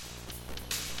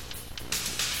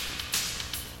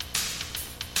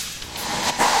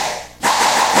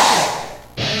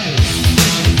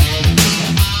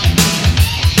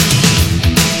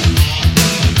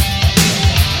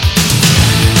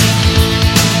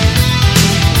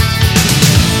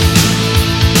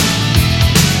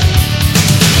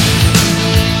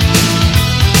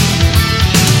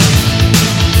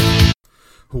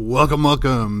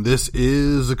Welcome. This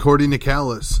is According to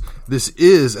Callus. This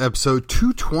is episode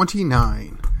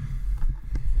 229.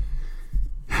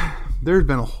 There's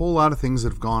been a whole lot of things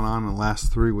that have gone on in the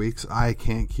last 3 weeks. I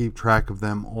can't keep track of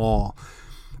them all.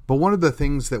 But one of the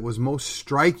things that was most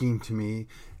striking to me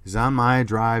is on my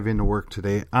drive into work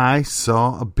today, I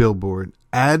saw a billboard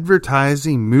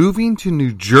advertising moving to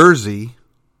New Jersey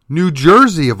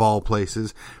of all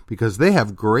places, because they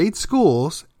have great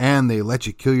schools and they let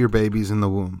you kill your babies in the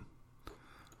womb.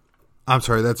 I'm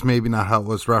sorry, that's maybe not how it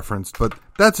was referenced, but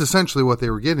that's essentially what they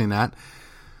were getting at.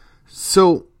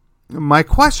 So my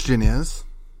question is,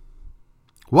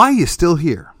 why are you still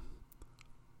here?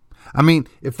 I mean,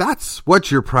 if that's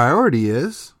what your priority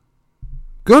is,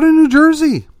 go to New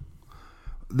Jersey.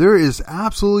 There is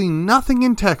absolutely nothing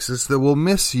in Texas that will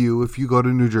miss you if you go to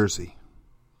New Jersey.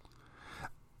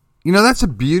 You know, that's the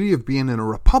beauty of being in a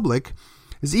republic,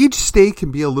 is each state can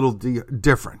be a little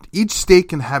different. Each state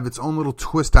can have its own little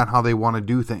twist on how they want to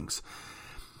do things.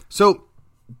 So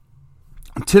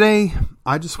today,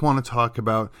 I just want to talk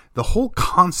about the whole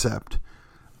concept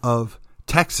of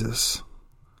Texas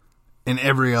and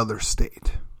every other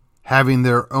state having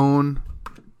their own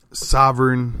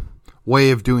sovereign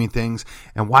way of doing things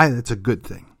and why that's a good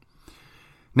thing.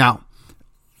 Now,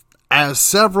 as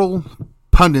several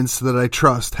pundits that I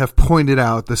trust have pointed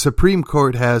out, the Supreme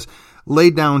Court has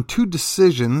laid down two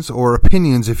decisions, or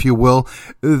opinions, if you will,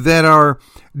 that are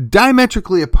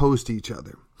diametrically opposed to each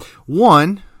other.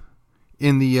 One,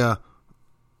 in the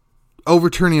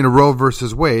overturning of Roe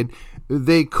versus Wade,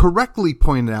 they correctly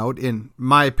pointed out, in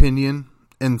my opinion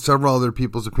and several other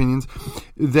people's opinions,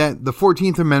 that the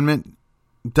 14th Amendment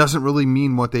doesn't really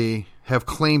mean what they have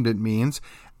claimed it means.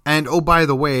 And, oh, by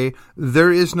the way,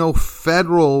 there is no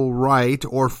federal right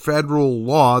or federal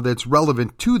law that's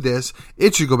relevant to this.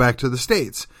 It should go back to the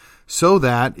states. So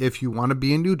that if you want to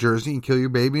be in New Jersey and kill your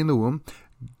baby in the womb,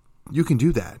 you can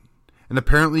do that. And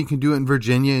apparently you can do it in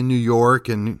Virginia and New York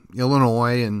and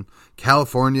Illinois and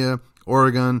California,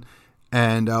 Oregon,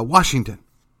 and Washington.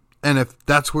 And if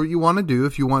that's what you want to do,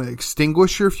 if you want to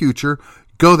extinguish your future,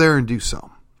 go there and do so.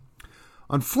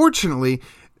 Unfortunately,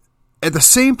 at the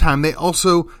same time, they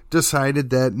also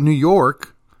decided that New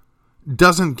York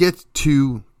doesn't get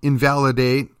to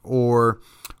invalidate or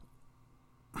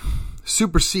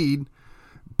supersede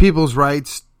people's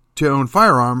rights to own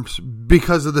firearms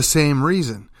because of the same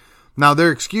reason. Now,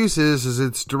 their excuse is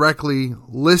it's directly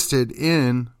listed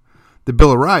in the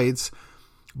Bill of Rights,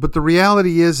 but the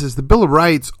reality is the Bill of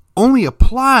Rights only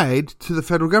applied to the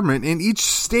federal government, and each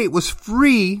state was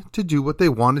free to do what they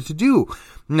wanted to do.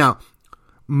 Now,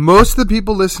 most of the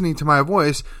people listening to my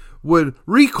voice would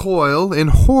recoil in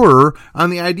horror on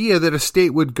the idea that a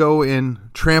state would go and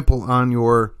trample on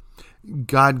your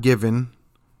God-given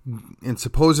and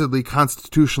supposedly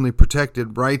constitutionally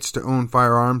protected rights to own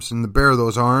firearms and to bear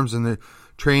those arms and to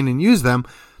train and use them.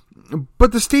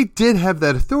 But the state did have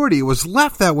that authority. It was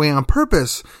left that way on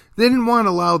purpose. They didn't want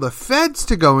to allow the feds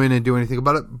to go in and do anything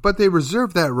about it, but they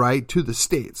reserved that right to the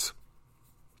states.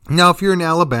 Now, if you're in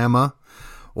Alabama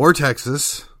or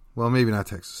Texas, well, maybe not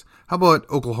Texas. How about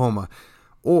Oklahoma?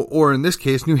 Or in this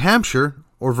case, New Hampshire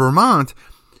or Vermont,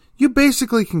 you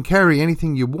basically can carry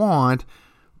anything you want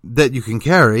that you can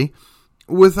carry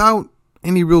without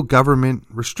any real government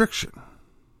restriction.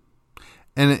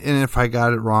 And if I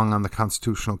got it wrong on the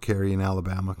constitutional carry in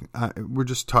Alabama, we're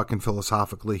just talking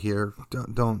philosophically here.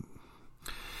 Don't.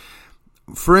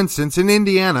 For instance, in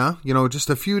Indiana, just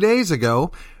a few days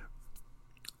ago,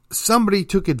 somebody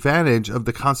took advantage of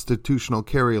the constitutional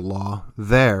carry law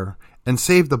there and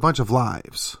saved a bunch of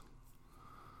lives.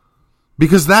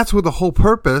 Because that's what the whole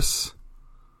purpose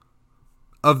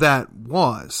of that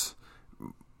was.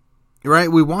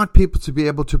 Right? We want people to be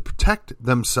able to protect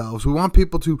themselves. We want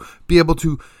people to be able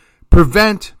to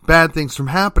prevent bad things from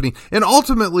happening. And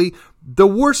ultimately, the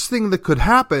worst thing that could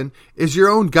happen is your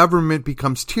own government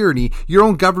becomes tyranny. Your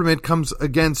own government comes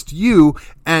against you,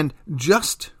 and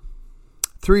just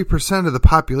 3% of the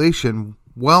population,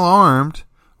 well-armed,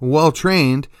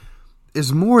 well-trained,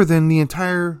 is more than the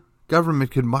entire government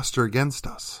could muster against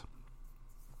us.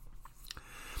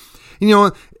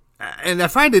 And I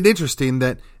find it interesting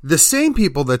that the same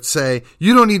people that say,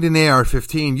 you don't need an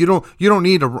AR-15, you don't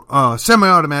need a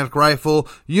semi-automatic rifle,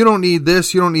 you don't need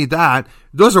this, you don't need that,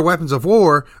 those are weapons of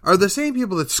war, are the same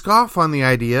people that scoff on the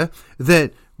idea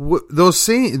that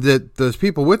those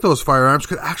people with those firearms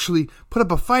could actually put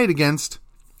up a fight against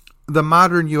the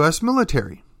modern U.S.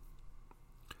 military.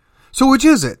 So which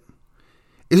is it?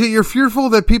 Is it you're fearful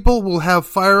that people will have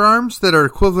firearms that are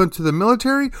equivalent to the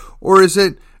military? Or is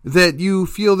it that you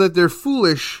feel that they're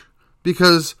foolish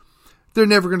because they're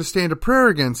never going to stand a prayer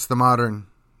against the modern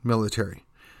military.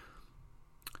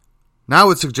 Now I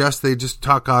would suggest they just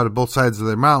talk out of both sides of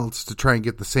their mouths to try and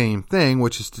get the same thing,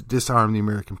 which is to disarm the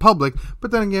American public.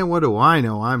 But then again, what do I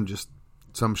know? I'm just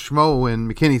some schmo in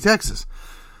McKinney, Texas.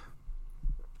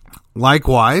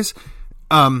 Likewise,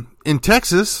 in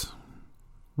Texas,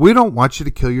 we don't want you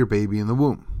to kill your baby in the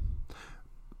womb.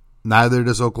 Neither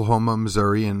does Oklahoma,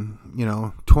 Missouri, and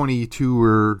 22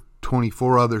 or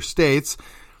 24 other states.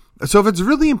 So if it's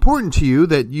really important to you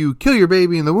that you kill your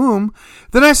baby in the womb,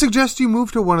 then I suggest you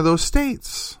move to one of those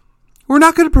states. We're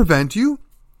not going to prevent you.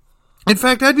 In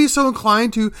fact, I'd be so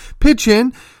inclined to pitch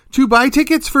in to buy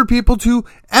tickets for people to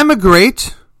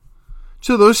emigrate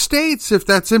to those states if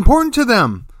that's important to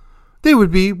them. They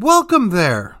would be welcome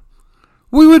there.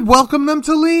 We would welcome them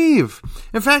to leave.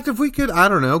 In fact, if we could,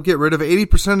 get rid of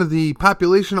 80% of the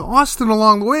population of Austin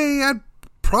along the way, I'd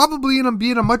probably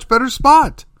be in a much better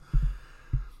spot.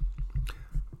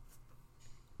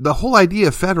 The whole idea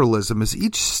of federalism is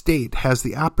each state has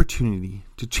the opportunity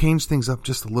to change things up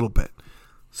just a little bit.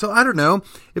 So I don't know,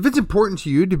 if it's important to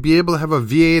you to be able to have a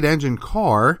V8 engine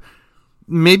car,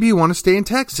 maybe you want to stay in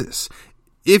Texas.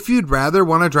 If you'd rather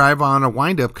want to drive on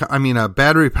a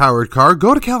battery-powered car,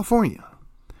 go to California.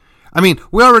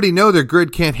 We already know their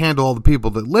grid can't handle all the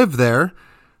people that live there.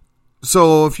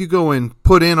 So if you go and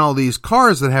put in all these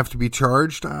cars that have to be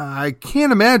charged, I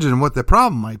can't imagine what the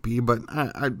problem might be, but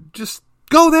I just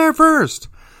go there first.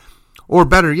 Or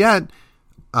better yet,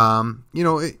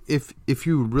 if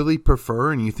you really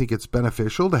prefer and you think it's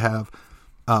beneficial to have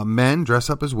men dress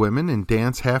up as women and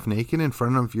dance half naked in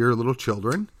front of your little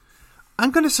children,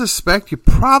 I'm going to suspect you'd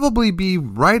probably be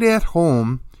right at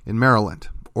home in Maryland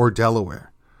or Delaware.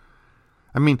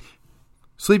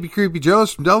 Sleepy Creepy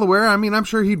Joe's from Delaware, I'm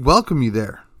sure he'd welcome you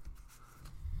there.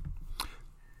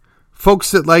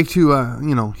 Folks that like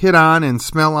to, hit on and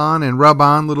smell on and rub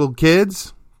on little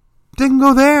kids, they can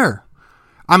go there.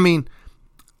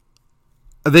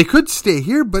 They could stay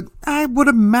here, but I would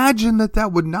imagine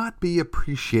that would not be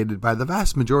appreciated by the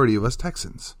vast majority of us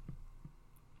Texans.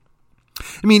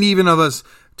 Even of us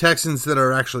Texans that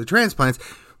are actually transplants,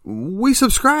 we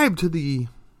subscribe to the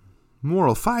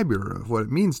moral fiber of what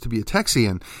it means to be a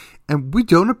Texian, and we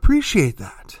don't appreciate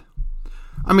that.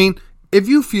 If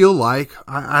you feel like,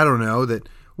 I don't know, that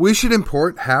we should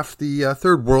import half the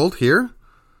third world here,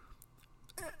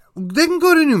 they can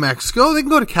go to New Mexico, they can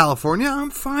go to California, I'm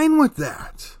fine with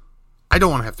that. I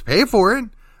don't want to have to pay for it,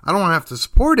 I don't want to have to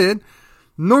support it,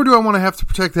 nor do I want to have to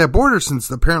protect that border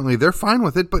since apparently they're fine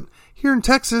with it, but here in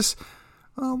Texas,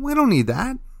 we don't need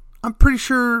that. I'm pretty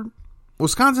sure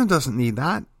Wisconsin doesn't need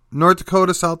that. North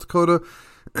Dakota, South Dakota,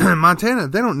 Montana,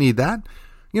 they don't need that.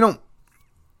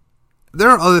 There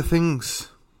are other things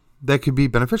that could be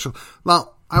beneficial.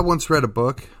 Now, I once read a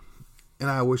book, and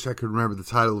I wish I could remember the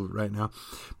title of it right now,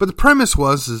 but the premise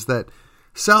is that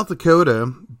South Dakota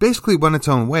basically went its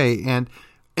own way and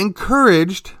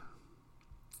encouraged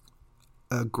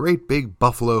a great big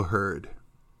buffalo herd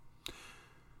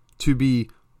to be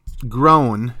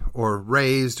grown or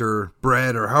raised or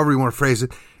bred or however you want to phrase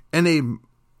it, and they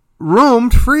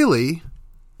roamed freely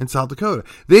in South Dakota.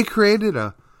 They created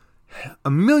a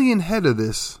million head of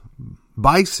this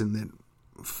bison that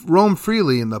roamed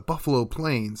freely in the Buffalo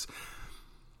Plains.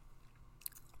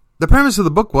 The premise of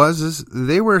the book is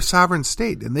they were a sovereign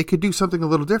state and they could do something a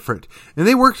little different. And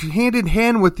they worked hand in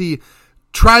hand with the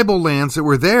tribal lands that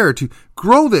were there to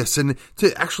grow this and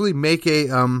to actually make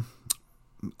a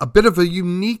bit of a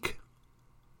unique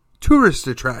tourist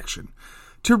attraction,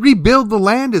 to rebuild the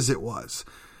land as it was.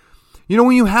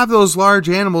 When you have those large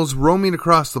animals roaming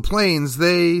across the plains,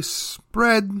 they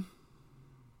spread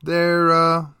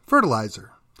their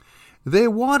fertilizer. They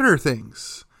water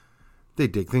things. They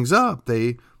dig things up.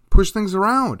 They push things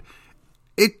around.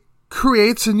 It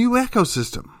creates a new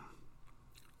ecosystem.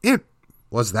 It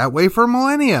was that way for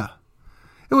millennia.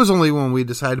 It was only when we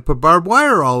decided to put barbed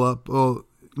wire all up,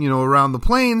 around the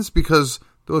plains because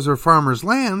those are farmers'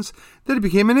 lands, that it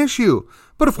became an issue.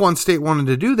 But if one state wanted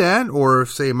to do that, or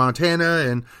if, say, Montana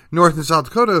and North and South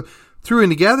Dakota threw in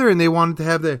together and they wanted to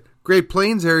have the Great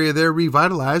Plains area there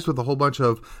revitalized with a whole bunch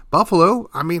of buffalo,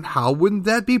 how wouldn't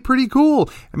that be pretty cool?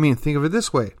 Think of it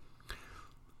this way.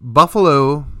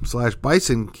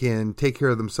 Buffalo/bison can take care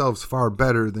of themselves far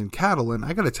better than cattle, and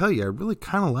I got to tell you, I really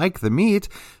kind of like the meat.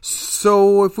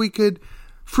 So if we could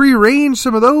free range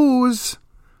some of those,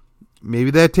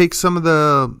 maybe that takes some of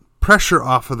the pressure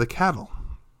off of the cattle.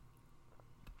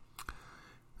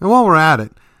 And while we're at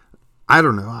it, I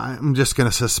don't know, I'm just going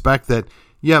to suspect that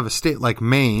you have a state like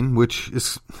Maine, which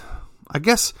is, I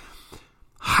guess,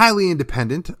 highly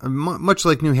independent, much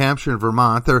like New Hampshire and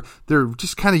Vermont. They're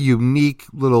just kind of unique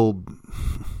little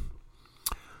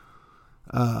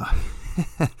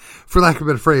for lack of a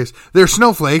better phrase, they're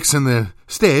snowflakes in the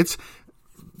states,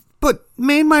 but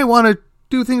Maine might want to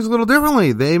do things a little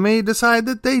differently. They may decide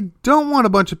that they don't want a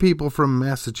bunch of people from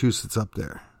Massachusetts up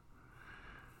there.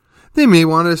 They may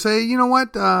want to say, you know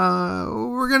what,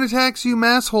 we're going to tax you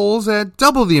massholes at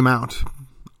double the amount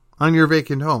on your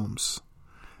vacant homes.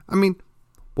 I mean,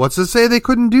 what's to say they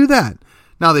couldn't do that?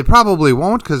 Now, they probably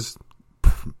won't, because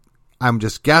I'm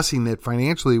just guessing that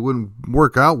financially it wouldn't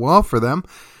work out well for them.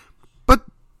 But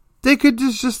they could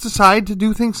just decide to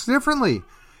do things differently.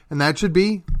 And that should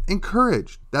be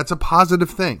encouraged. That's a positive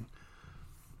thing.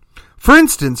 For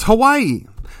instance, Hawaii.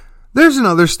 There's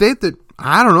another state that,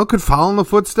 I don't know, could follow in the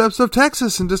footsteps of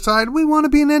Texas and decide we want to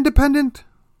be an independent.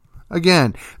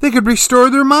 Again, they could restore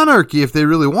their monarchy if they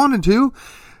really wanted to.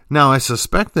 Now, I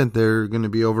suspect that they're going to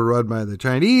be overrun by the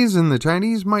Chinese, and the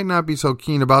Chinese might not be so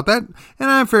keen about that. And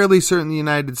I'm fairly certain the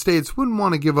United States wouldn't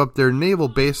want to give up their naval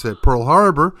base at Pearl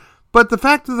Harbor. But the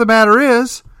fact of the matter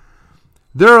is,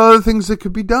 there are other things that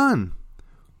could be done.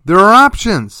 There are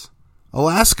options.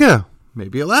 Alaska.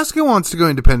 Maybe Alaska wants to go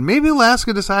independent. Maybe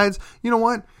Alaska decides, you know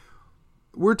what?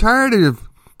 We're tired of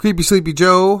Creepy Sleepy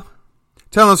Joe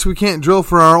telling us we can't drill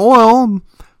for our oil,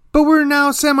 but we're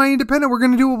now semi-independent. We're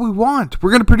going to do what we want.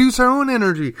 We're going to produce our own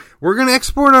energy. We're going to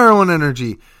export our own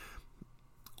energy.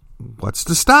 What's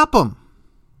to stop them?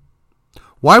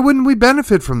 Why wouldn't we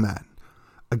benefit from that?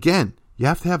 Again, you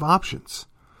have to have options.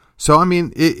 So, I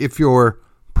mean, if your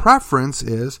preference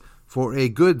is for a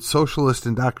good socialist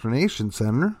indoctrination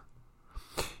center,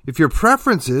 if your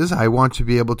preference is, I want to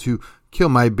be able to kill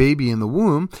my baby in the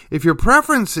womb, if your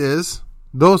preference is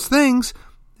those things,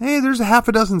 hey, there's a half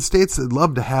a dozen states that'd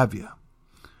love to have you.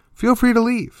 Feel free to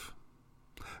leave.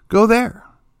 Go there.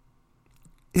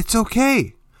 It's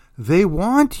okay. They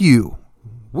want you.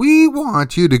 We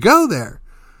want you to go there.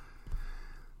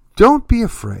 Don't be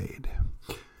afraid.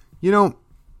 You know,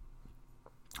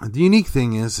 the unique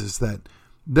thing is that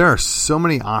there are so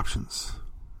many options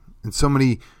and so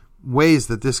many ways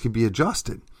that this could be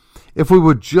adjusted. If we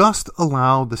would just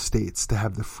allow the states to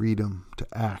have the freedom to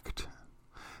act.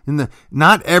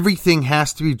 Not everything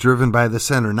has to be driven by the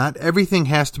center. Not everything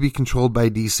has to be controlled by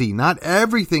D.C. Not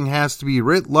everything has to be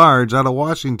writ large out of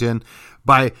Washington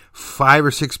by 5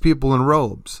 or 6 people in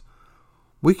robes.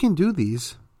 We can do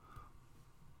these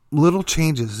little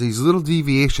changes, these little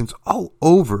deviations all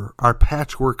over our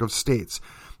patchwork of states.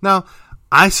 Now,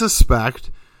 I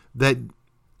suspect that,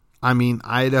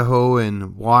 Idaho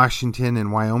and Washington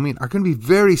and Wyoming are going to be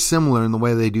very similar in the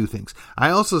way they do things.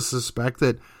 I also suspect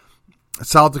that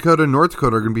South Dakota and North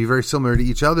Dakota are going to be very similar to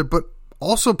each other, but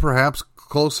also perhaps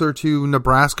closer to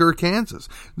Nebraska or Kansas.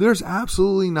 There's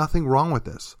absolutely nothing wrong with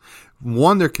this.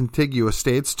 1, they're contiguous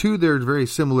states. 2, they're very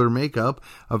similar makeup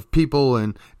of people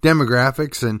and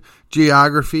demographics and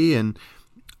geography and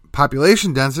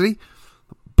population density.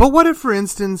 But what if, for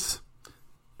instance,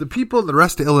 the people of the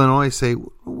rest of Illinois say,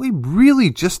 we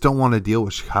really just don't want to deal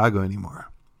with Chicago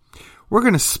anymore. We're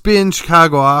going to spin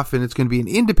Chicago off, and it's going to be an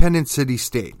independent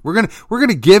city-state. We're going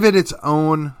to give it its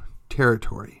own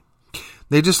territory.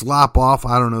 They just lop off,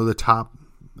 the top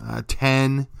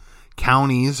 10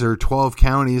 counties or 12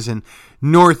 counties in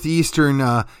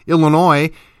northeastern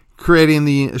Illinois, creating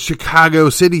the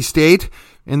Chicago city-state,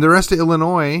 and the rest of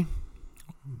Illinois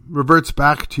reverts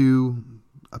back to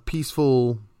a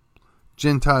peaceful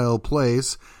Gentile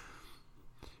place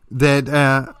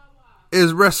that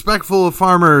is respectful of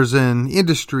farmers and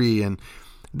industry, and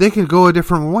they could go a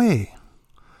different way.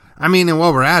 And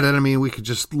while we're at it, we could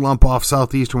just lump off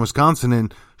southeastern Wisconsin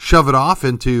and shove it off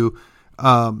into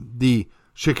the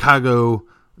Chicago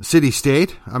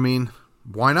city-state.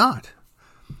 Why not?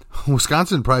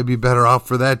 Wisconsin would probably be better off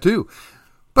for that too.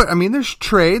 But, there's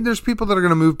trade. There's people that are going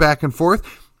to move back and forth,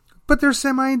 but they're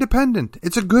semi-independent.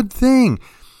 It's a good thing.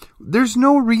 There's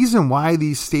no reason why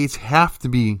these states have to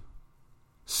be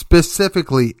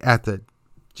specifically at the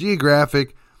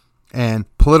geographic and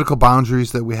political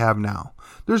boundaries that we have now.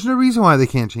 There's no reason why they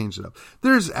can't change it up.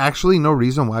 There's actually no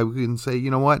reason why we can say,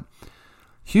 you know what?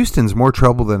 Houston's more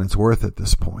trouble than it's worth at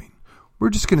this point.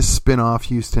 We're just going to spin off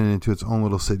Houston into its own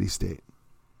little city-state.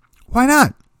 Why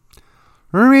not?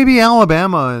 Or maybe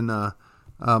Alabama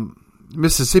and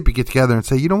Mississippi get together and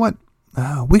say, you know what?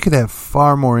 We could have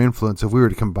far more influence if we were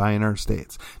to combine our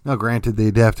states. Now, granted,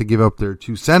 they'd have to give up their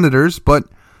 2 senators, but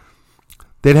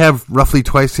they'd have roughly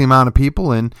twice the amount of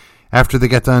people. And after they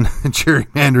get done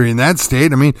gerrymandering that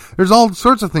state, there's all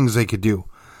sorts of things they could do.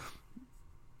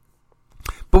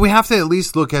 But we have to at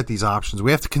least look at these options.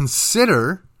 We have to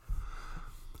consider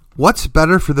what's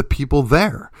better for the people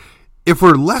there. If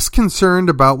we're less concerned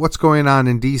about what's going on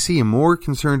in D.C. and more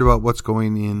concerned about what's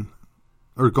going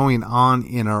going on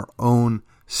in our own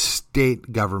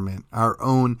state government, our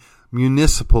own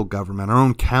municipal government, our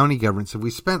own county governments, if we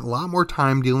spent a lot more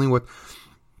time dealing with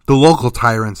the local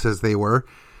tyrants as they were,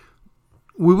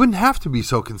 we wouldn't have to be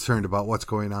so concerned about what's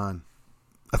going on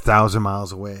 1,000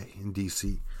 miles away in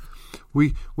D.C.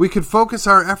 We could focus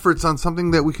our efforts on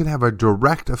something that we could have a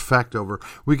direct effect over.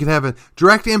 We could have a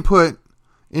direct input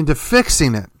into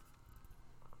fixing it.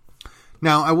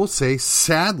 Now, I will say,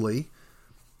 sadly,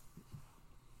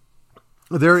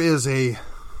 there is a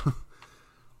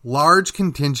large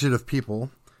contingent of people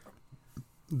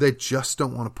that just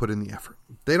don't want to put in the effort.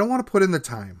 They don't want to put in the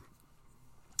time.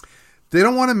 They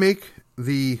don't want to make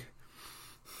the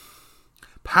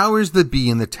powers that be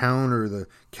in the town or the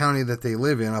county that they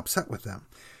live in upset with them.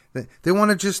 They want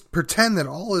to just pretend that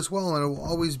all is well and it will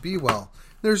always be well.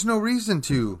 There's no reason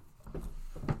to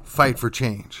fight for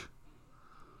change.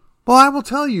 Well, I will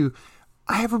tell you,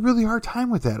 I have a really hard time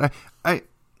with that. I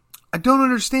don't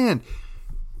understand.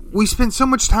 We spend so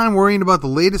much time worrying about the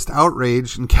latest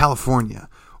outrage in California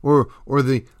or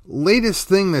the latest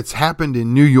thing that's happened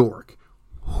in New York.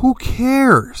 Who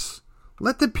cares?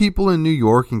 Let the people in New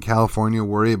York and California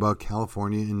worry about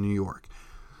California and New York.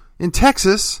 In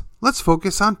Texas, let's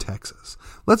focus on Texas.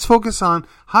 Let's focus on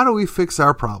how do we fix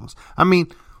our problems. I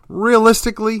mean,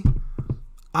 realistically,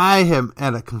 I am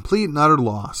at a complete and utter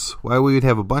loss why we would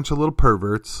have a bunch of little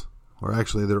perverts, or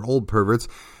actually they're old perverts,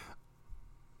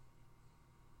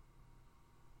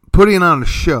 putting on a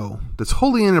show that's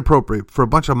wholly inappropriate for a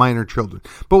bunch of minor children.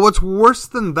 But what's worse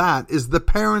than that is the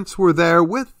parents were there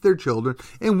with their children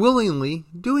and willingly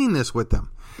doing this with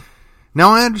them.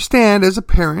 Now, I understand as a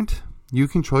parent, you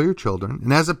control your children,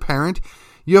 and as a parent,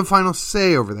 you have final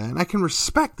say over that, and I can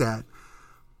respect that.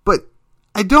 But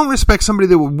I don't respect somebody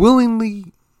that would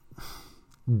willingly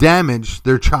damage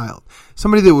their child.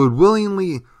 Somebody that would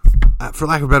willingly, for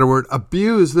lack of a better word,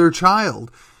 abuse their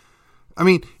child. I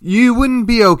mean, you wouldn't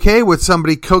be okay with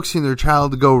somebody coaxing their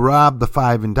child to go rob the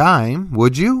five and dime,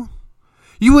 would you?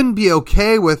 You wouldn't be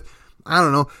okay with, I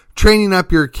don't know, training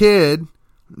up your kid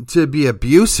to be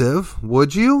abusive,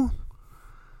 would you?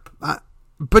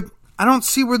 But I don't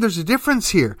see where there's a difference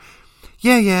here.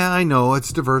 Yeah, I know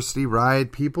it's diversity,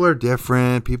 right? People are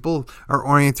different. People are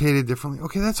orientated differently.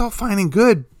 Okay, that's all fine and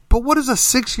good. But what does a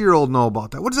 6-year-old know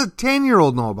about that? What does a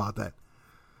 10-year-old know about that?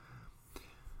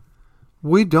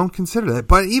 We don't consider that.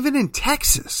 But even in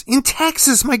Texas,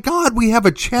 my God, we have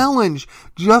a challenge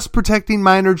just protecting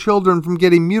minor children from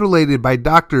getting mutilated by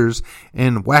doctors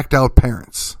and whacked out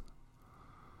parents.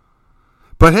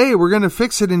 But hey, we're going to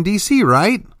fix it in D.C.,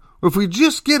 right? If we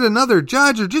just get another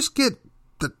judge or just get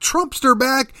the Trumpster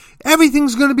back,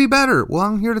 everything's going to be better. Well,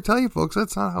 I'm here to tell you, folks,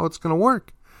 that's not how it's going to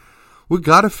work. We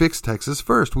got to fix Texas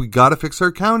first. We got to fix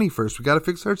our county first. We got to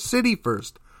fix our city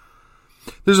first.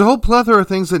 There's a whole plethora of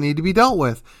things that need to be dealt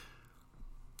with.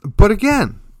 But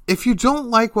again, if you don't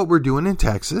like what we're doing in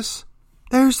Texas,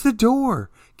 there's the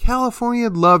door.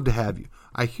 California'd love to have you.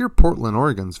 I hear Portland,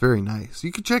 Oregon's very nice.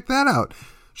 You can check that out.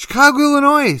 Chicago,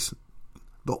 Illinois,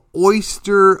 the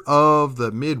oyster of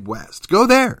the Midwest. Go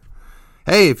there.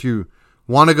 Hey, if you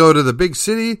want to go to the big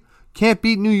city, can't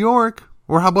beat New York.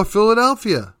 Or how about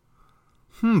Philadelphia?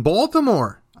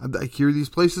 Baltimore. I hear these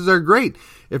places are great.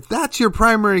 If that's your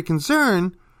primary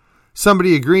concern,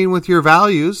 somebody agreeing with your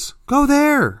values, go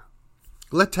there.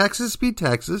 Let Texas be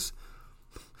Texas,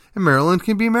 and Maryland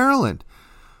can be Maryland.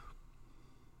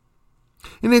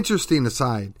 An interesting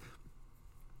aside,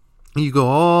 you go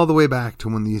all the way back to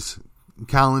when these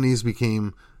colonies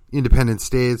became independent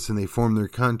states and they formed their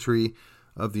country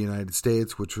of the United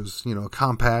States, which was, a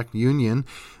compact union.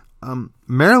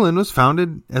 Maryland was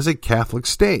founded as a Catholic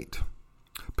state.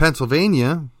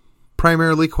 Pennsylvania,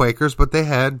 primarily Quakers, but they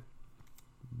had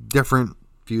different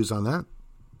views on that.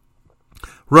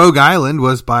 Rogue Island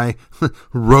was by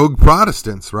rogue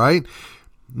Protestants, right?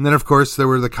 And then, of course, there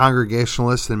were the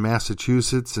Congregationalists in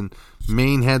Massachusetts, and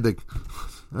Maine had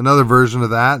another version of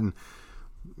that, and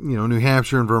New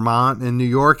Hampshire and Vermont, and New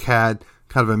York had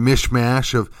kind of a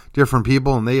mishmash of different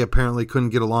people, and they apparently couldn't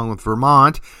get along with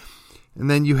Vermont. And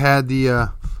then you had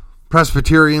the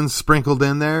Presbyterians sprinkled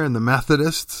in there, and the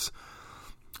Methodists.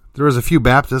 There was a few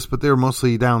Baptists, but they were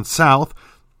mostly down south.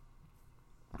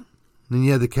 And then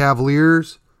you had the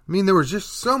Cavaliers. I mean, there was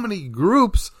just so many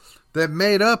groups that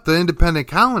made up the independent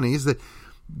colonies that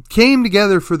came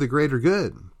together for the greater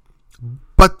good.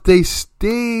 But they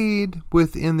stayed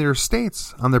within their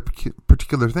states on their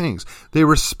particular things. They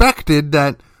respected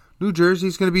that New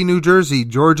Jersey's going to be New Jersey,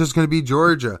 Georgia's going to be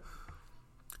Georgia,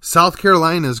 South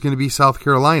Carolina is going to be South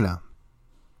Carolina.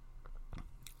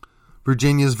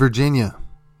 Virginia's Virginia.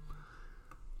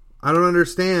 I don't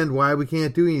understand why we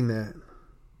can't doing that.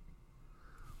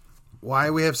 why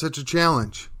we have such a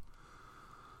challenge.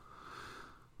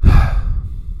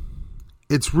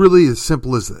 It's really as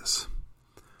simple as this.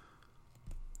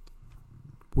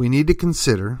 We need to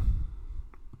consider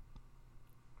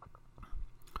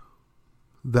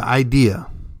the idea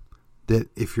that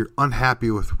if you're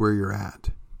unhappy with where you're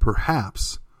at,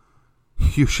 perhaps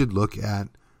you should look at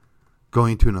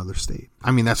going to another state.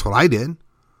 I mean, that's what I did.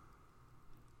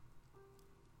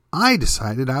 I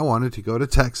decided I wanted to go to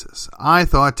Texas. I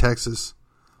thought Texas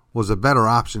was a better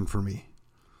option for me.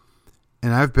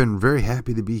 And I've been very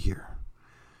happy to be here.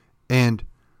 And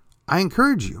I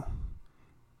encourage you,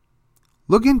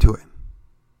 look into it.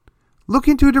 Look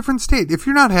into a different state. If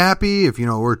you're not happy, if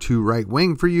we're too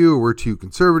right-wing for you, or we're too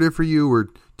conservative for you, or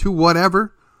too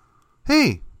whatever,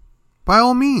 hey, by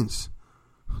all means,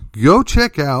 go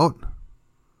check out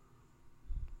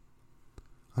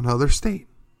another state.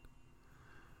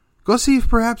 Go see if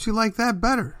perhaps you like that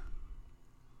better.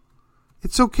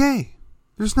 It's okay.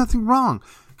 There's nothing wrong.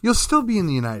 You'll still be in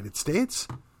the United States.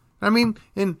 I mean,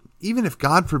 and even if,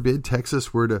 God forbid,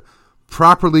 Texas were to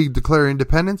properly declare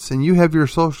independence and you have your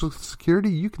Social Security,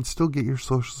 you can still get your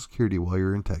Social Security while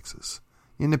you're in Texas.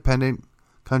 Independent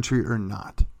country or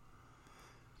not.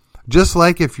 Just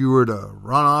like if you were to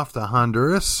run off to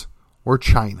Honduras or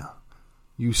China,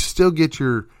 you still get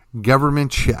your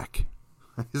government check.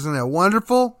 Isn't that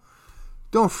wonderful?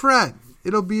 Don't fret.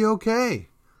 It'll be okay.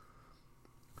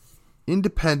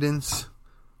 Independence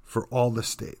for all the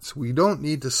states. We don't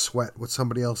need to sweat what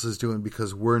somebody else is doing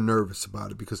because we're nervous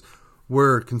about it, because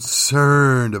we're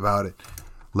concerned about it.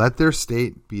 Let their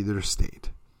state be their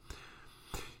state.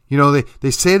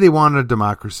 They say they want a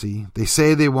democracy. They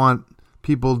say they want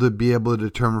people to be able to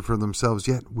determine for themselves,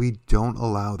 yet we don't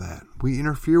allow that. We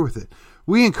interfere with it.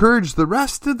 We encourage the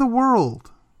rest of the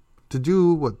world to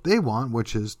do what they want,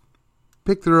 which is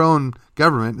pick their own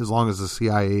government as long as the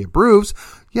CIA approves,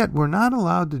 yet we're not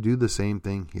allowed to do the same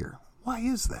thing here. Why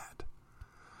is that?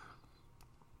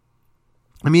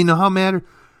 I mean, no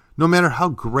matter how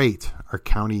great our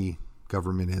county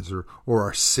government is or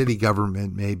our city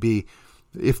government may be,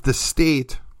 if the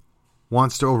state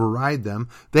wants to override them,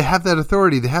 they have that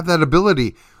authority, they have that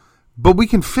ability, but we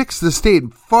can fix the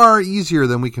state far easier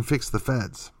than we can fix the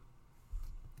feds.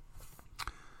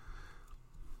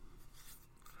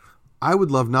 I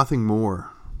would love nothing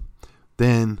more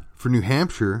than for New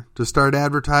Hampshire to start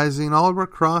advertising all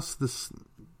across this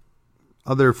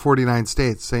other 49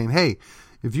 states saying, hey,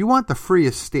 if you want the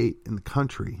freest state in the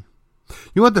country,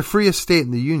 you want the freest state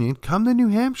in the union, come to New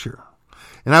Hampshire.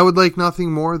 And I would like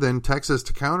nothing more than Texas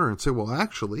to counter and say, well,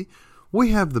 actually, we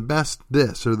have the best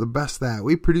this or the best that.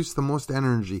 We produce the most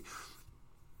energy.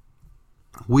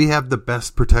 We have the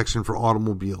best protection for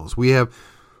automobiles. We have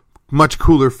much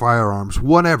cooler firearms,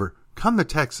 whatever. Come to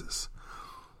Texas.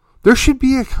 There should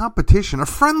be a competition, a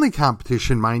friendly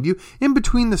competition, mind you, in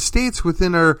between the states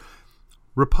within our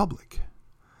republic.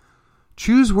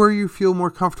 Choose where you feel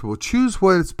more comfortable. Choose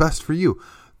what is best for you.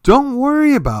 Don't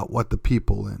worry about what the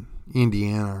people in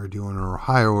Indiana are doing or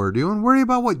Ohio are doing. Worry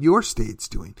about what your state's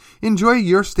doing. Enjoy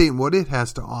your state and what it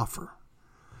has to offer.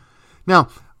 Now,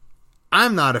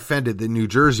 I'm not offended that New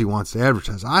Jersey wants to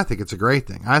advertise. I think it's a great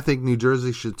thing. I think New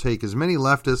Jersey should take as many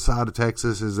leftists out of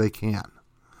Texas as they can.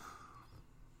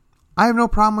 I have no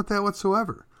problem with that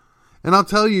whatsoever. And I'll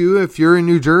tell you, if you're in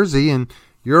New Jersey and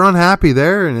you're unhappy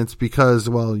there and it's because,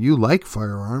 well, you like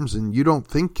firearms and you don't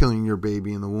think killing your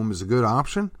baby in the womb is a good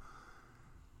option,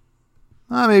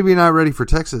 maybe you're not ready for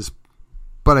Texas.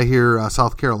 But I hear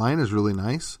South Carolina is really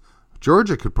nice.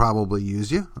 Georgia could probably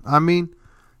use you. I mean,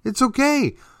 it's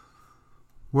okay.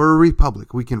 We're a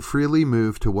republic. We can freely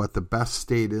move to what the best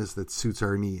state is that suits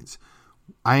our needs.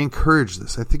 I encourage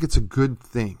this. I think it's a good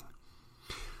thing.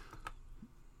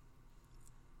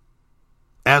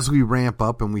 As we ramp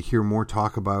up and we hear more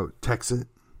talk about Texas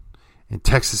and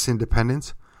Texas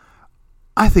independence,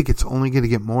 I think it's only going to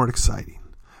get more exciting.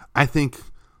 I think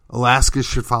Alaska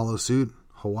should follow suit.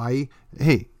 Hawaii.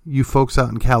 Hey, you folks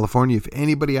out in California, if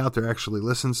anybody out there actually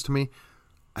listens to me,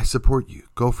 I support you.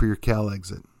 Go for your Cal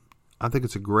exit. I think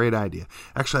it's a great idea.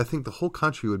 Actually, I think the whole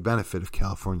country would benefit if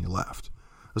California left,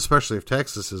 especially if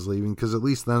Texas is leaving, because at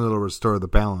least then it'll restore the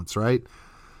balance, right?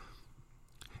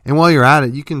 And while you're at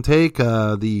it, you can take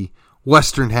the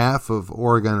western half of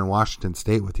Oregon and Washington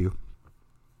State with you.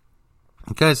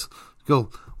 You guys go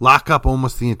lock up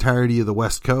almost the entirety of the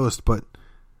West Coast, but,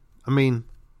 I mean,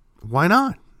 why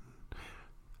not?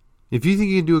 If you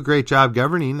think you can do a great job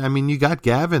governing, I mean, you got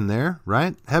Gavin there,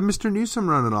 right? Have Mr.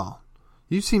 Newsom run it all.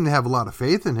 You seem to have a lot of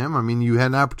faith in him. I mean, you had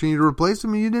an opportunity to replace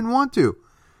him and you didn't want to.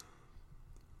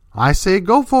 I say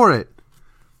go for it.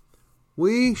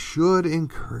 We should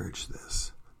encourage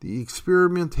this. the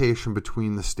experimentation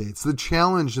between the states, the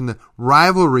challenge and the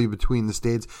rivalry between the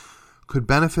states could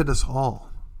benefit us all.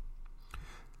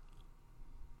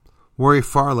 Worry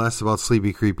far less about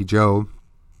Sleepy Creepy Joe.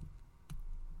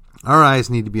 Our eyes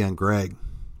need to be on Greg,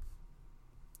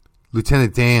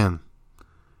 Lieutenant Dan,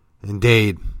 and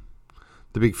Dade,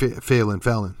 the big Phelan,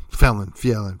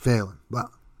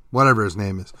 well, whatever his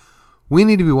name is. We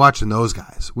need to be watching those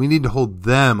guys. We need to hold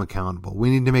them accountable. We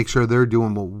need to make sure they're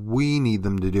doing what we need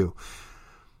them to do.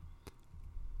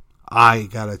 I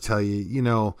gotta tell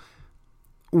you,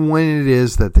 when it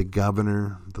is that the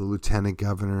governor, the lieutenant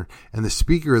governor, and the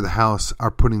speaker of the House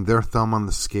are putting their thumb on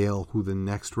the scale who the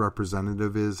next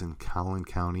representative is in Collin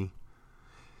County,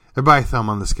 and by thumb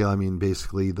on the scale, I mean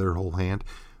basically their whole hand,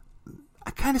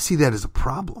 I kind of see that as a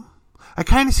problem. I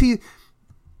kind of see it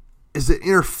as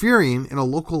interfering in a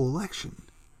local election.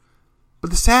 But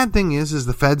the sad thing is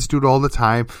the feds do it all the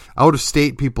time.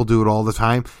 Out-of-state people do it all the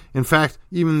time. In fact,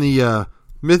 even the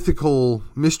mythical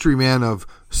mystery man of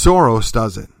Soros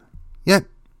does it. Yet,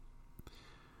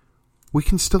 we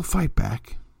can still fight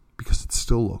back because it's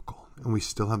still local and we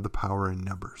still have the power in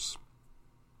numbers.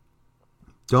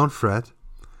 Don't fret.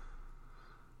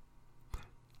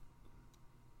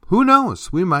 Who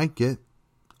knows? We might get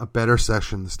a better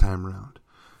session this time around.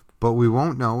 But we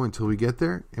won't know until we get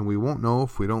there, and we won't know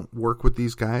if we don't work with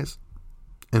these guys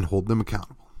and hold them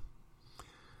accountable.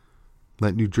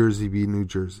 Let New Jersey be New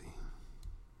Jersey.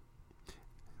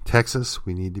 Texas,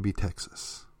 we need to be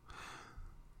Texas.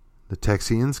 The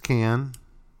Texians can,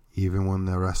 even when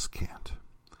the rest can't.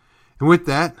 And with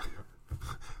that,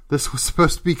 this was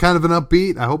supposed to be kind of an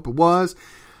upbeat. I hope it was.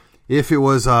 If it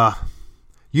was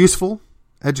useful,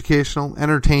 educational,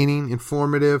 entertaining,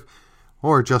 informative,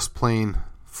 or just plain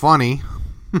funny,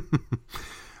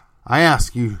 I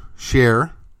ask you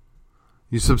share,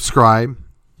 you subscribe,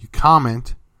 you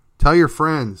comment, tell your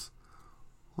friends.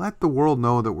 Let the world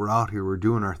know that we're out here, we're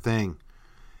doing our thing.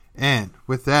 And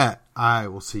with that, I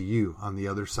will see you on the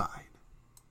other side.